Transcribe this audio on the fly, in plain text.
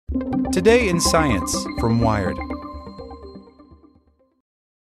Today in Science from Wired.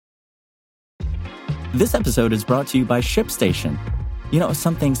 This episode is brought to you by ShipStation. You know,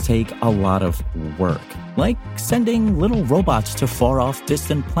 some things take a lot of work, like sending little robots to far-off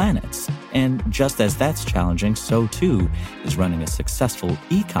distant planets. And just as that's challenging, so too is running a successful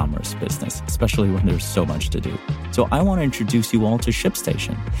e-commerce business, especially when there's so much to do. So I want to introduce you all to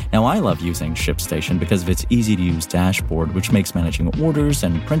ShipStation. Now, I love using ShipStation because of its easy-to-use dashboard, which makes managing orders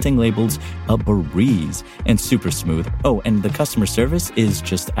and printing labels a breeze and super smooth. Oh, and the customer service is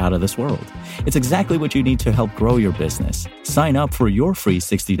just out of this world. It's exactly what you need to help grow your business. Sign up for your free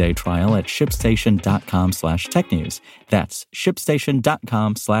 60-day trial at shipstation.com/technews. That's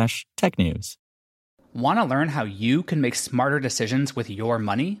shipstation.com/technews. Want to learn how you can make smarter decisions with your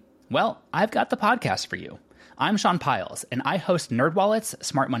money? Well, I've got the podcast for you. I'm Sean Piles, and I host NerdWallet's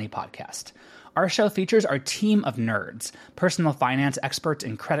Smart Money Podcast. Our show features our team of nerds, personal finance experts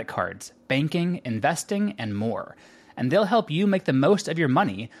in credit cards, banking, investing, and more. And they'll help you make the most of your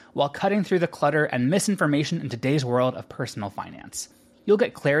money while cutting through the clutter and misinformation in today's world of personal finance. You'll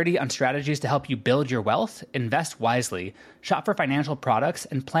get clarity on strategies to help you build your wealth, invest wisely, shop for financial products,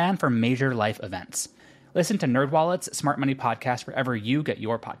 and plan for major life events. Listen to NerdWallet's Smart Money Podcast wherever you get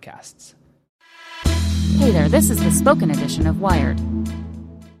your podcasts. Hey there, this is the spoken edition of Wired.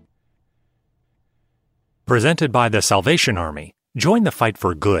 Presented by the Salvation Army. Join the fight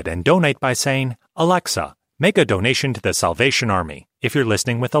for good and donate by saying, Alexa, make a donation to the Salvation Army if you're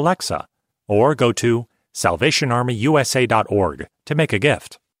listening with Alexa, or go to salvationarmyusa.org to make a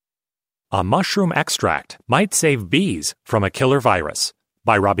gift. A mushroom extract might save bees from a killer virus,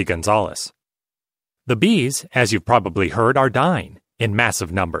 by Robbie Gonzalez. The bees, as you've probably heard, are dying in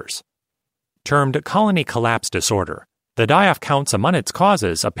massive numbers. Termed colony collapse disorder, the die-off counts among its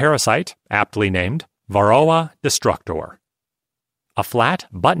causes a parasite, aptly named Varroa destructor. A flat,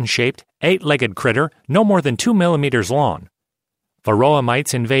 button-shaped, 8-legged critter no more than 2 millimeters long. Varroa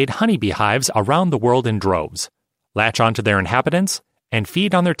mites invade honeybee hives around the world in droves, latch onto their inhabitants, and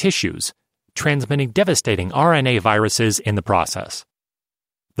feed on their tissues, transmitting devastating RNA viruses in the process.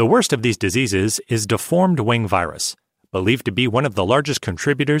 The worst of these diseases is deformed wing virus, believed to be one of the largest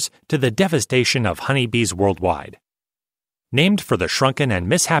contributors to the devastation of honeybees worldwide. Named for the shrunken and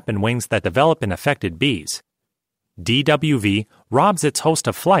misshapen wings that develop in affected bees, DWV robs its host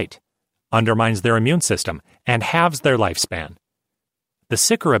of flight, undermines their immune system, and halves their lifespan. The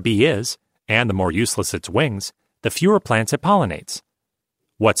sicker a bee is, and the more useless its wings, the fewer plants it pollinates.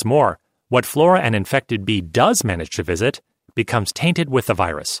 What's more, what flora an infected bee does manage to visit becomes tainted with the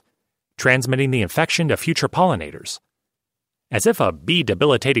virus, transmitting the infection to future pollinators. As if a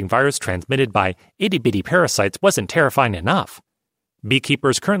bee-debilitating virus transmitted by itty-bitty parasites wasn't terrifying enough,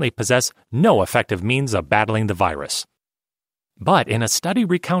 beekeepers currently possess no effective means of battling the virus. But in a study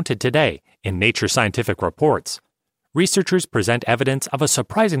recounted today in Nature Scientific Reports, researchers present evidence of a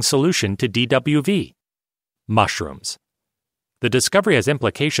surprising solution to DWV: mushrooms. The discovery has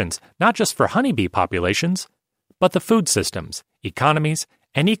implications not just for honeybee populations, but the food systems, economies,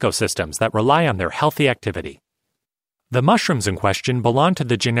 and ecosystems that rely on their healthy activity. The mushrooms in question belong to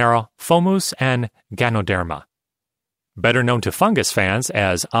the genera Fomus and Ganoderma, better known to fungus fans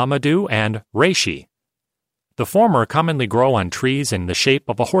as amadou and reishi. The former commonly grow on trees in the shape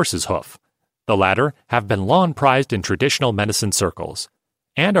of a horse's hoof. The latter have been long prized in traditional medicine circles,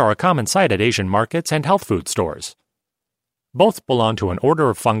 and are a common sight at Asian markets and health food stores. Both belong to an order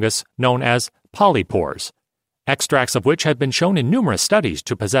of fungus known as polypores, extracts of which have been shown in numerous studies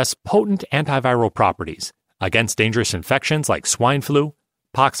to possess potent antiviral properties against dangerous infections like swine flu,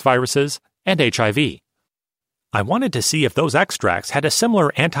 pox viruses, and HIV. I wanted to see if those extracts had a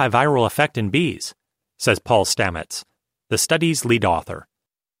similar antiviral effect in bees, says Paul Stamets, the study's lead author.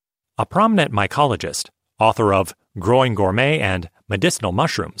 A prominent mycologist, author of Growing Gourmet and Medicinal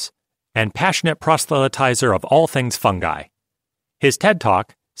Mushrooms, and passionate proselytizer of all things fungi. His TED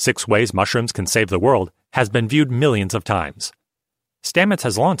Talk, 6 Ways Mushrooms Can Save the World, has been viewed millions of times. Stamets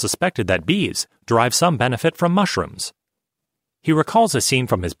has long suspected that bees derive some benefit from mushrooms. He recalls a scene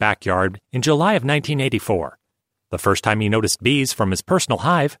from his backyard in July of 1984, the first time he noticed bees from his personal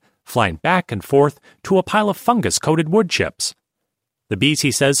hive flying back and forth to a pile of fungus-coated wood chips. The bees,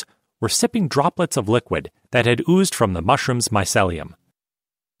 he says, were sipping droplets of liquid that had oozed from the mushroom's mycelium,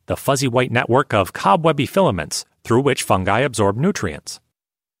 the fuzzy white network of cobwebby filaments through which fungi absorb nutrients.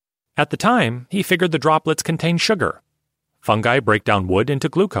 At the time, he figured the droplets contained sugar. Fungi break down wood into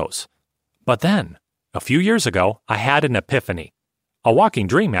glucose. But then, a few years ago, I had an epiphany. A walking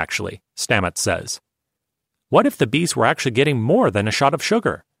dream, actually, Stamets says. What if the bees were actually getting more than a shot of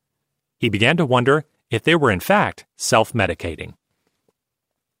sugar? He began to wonder if they were in fact self-medicating.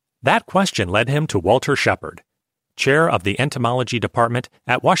 That question led him to Walter Shepard, chair of the entomology department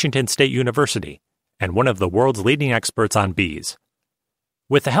at Washington State University and one of the world's leading experts on bees.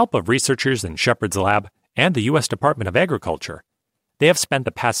 With the help of researchers in Shepard's lab and the U.S. Department of Agriculture, they have spent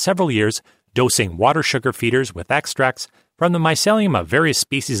the past several years dosing water sugar feeders with extracts from the mycelium of various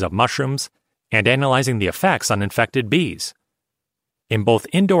species of mushrooms and analyzing the effects on infected bees. In both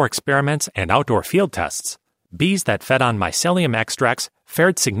indoor experiments and outdoor field tests, bees that fed on mycelium extracts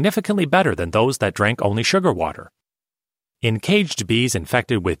fared significantly better than those that drank only sugar water. In caged bees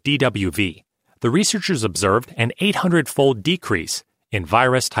infected with DWV, the researchers observed an 800-fold decrease in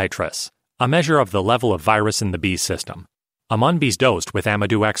virus titris, a measure of the level of virus in the bee's system, among bees dosed with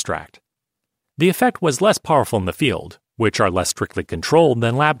amadou extract. The effect was less powerful in the field, which are less strictly controlled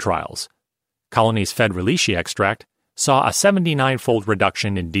than lab trials. Colonies fed reishi extract saw a 79-fold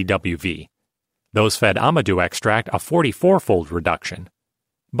reduction in DWV. Those fed amadou extract a 44-fold reduction.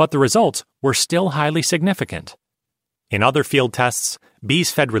 But the results were still highly significant. In other field tests,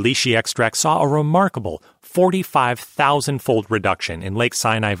 bees fed reishi extract saw a remarkable 45,000-fold reduction in Lake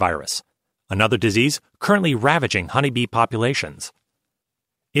Sinai virus, another disease currently ravaging honeybee populations.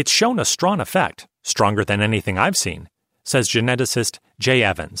 It's shown a strong effect, stronger than anything I've seen, says geneticist Jay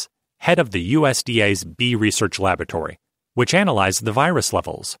Evans, head of the USDA's Bee Research Laboratory, which analyzed the virus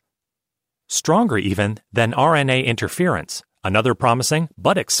levels. Stronger even than RNA interference, another promising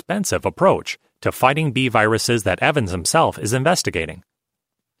but expensive approach to fighting bee viruses that Evans himself is investigating.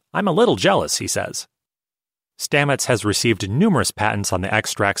 I'm a little jealous, he says. Stamets has received numerous patents on the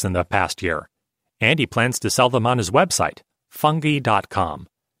extracts in the past year, and he plans to sell them on his website, fungi.com,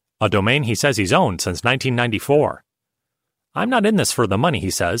 a domain he says he's owned since 1994. I'm not in this for the money,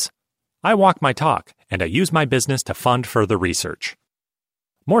 he says. I walk my talk, and I use my business to fund further research.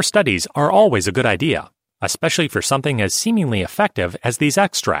 More studies are always a good idea, especially for something as seemingly effective as these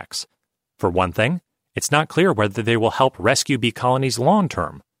extracts. For one thing, it's not clear whether they will help rescue bee colonies long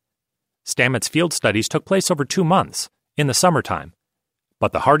term. Stamets' field studies took place over 2 months, in the summertime.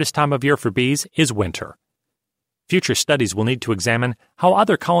 But the hardest time of year for bees is winter. Future studies will need to examine how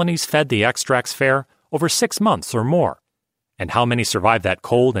other colonies fed the extracts fare over 6 months or more, and how many survive that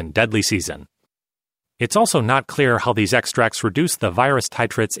cold and deadly season. It's also not clear how these extracts reduce the virus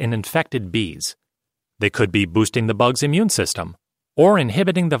titrates in infected bees. They could be boosting the bug's immune system, or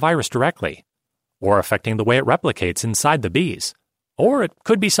inhibiting the virus directly, or affecting the way it replicates inside the bees, or it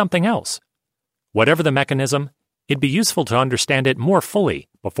could be something else. Whatever the mechanism, it'd be useful to understand it more fully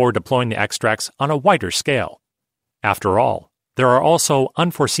before deploying the extracts on a wider scale. After all, there are also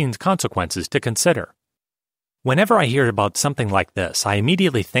unforeseen consequences to consider. Whenever I hear about something like this, I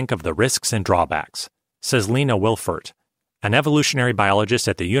immediately think of the risks and drawbacks, says Lena Wilfert, an evolutionary biologist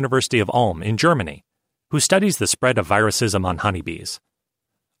at the University of Ulm in Germany, who studies the spread of viruses among honeybees.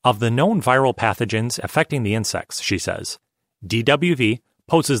 Of the known viral pathogens affecting the insects, she says, DWV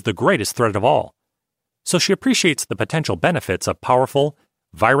poses the greatest threat of all. So she appreciates the potential benefits of powerful,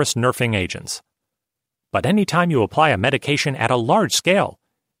 virus-nerfing agents. But any time you apply a medication at a large scale,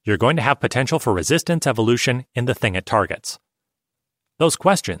 you're going to have potential for resistance evolution in the thing it targets. Those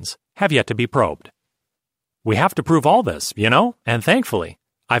questions have yet to be probed. We have to prove all this, and thankfully,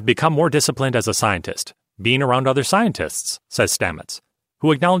 I've become more disciplined as a scientist, being around other scientists, says Stamets,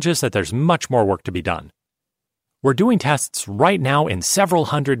 who acknowledges that there's much more work to be done. We're doing tests right now in several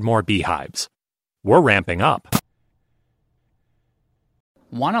hundred more beehives. We're ramping up.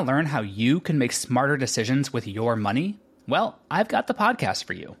 Want to learn how you can make smarter decisions with your money? Well, I've got the podcast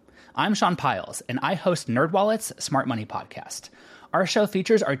for you. I'm Sean Piles, and I host NerdWallet's Smart Money Podcast. Our show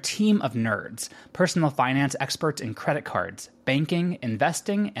features our team of nerds, personal finance experts in credit cards, banking,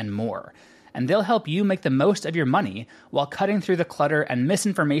 investing, and more. And they'll help you make the most of your money while cutting through the clutter and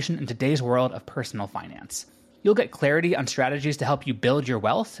misinformation in today's world of personal finance. You'll get clarity on strategies to help you build your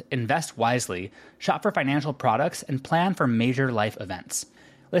wealth, invest wisely, shop for financial products, and plan for major life events.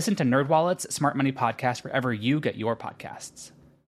 Listen to NerdWallet's Smart Money Podcast wherever you get your podcasts.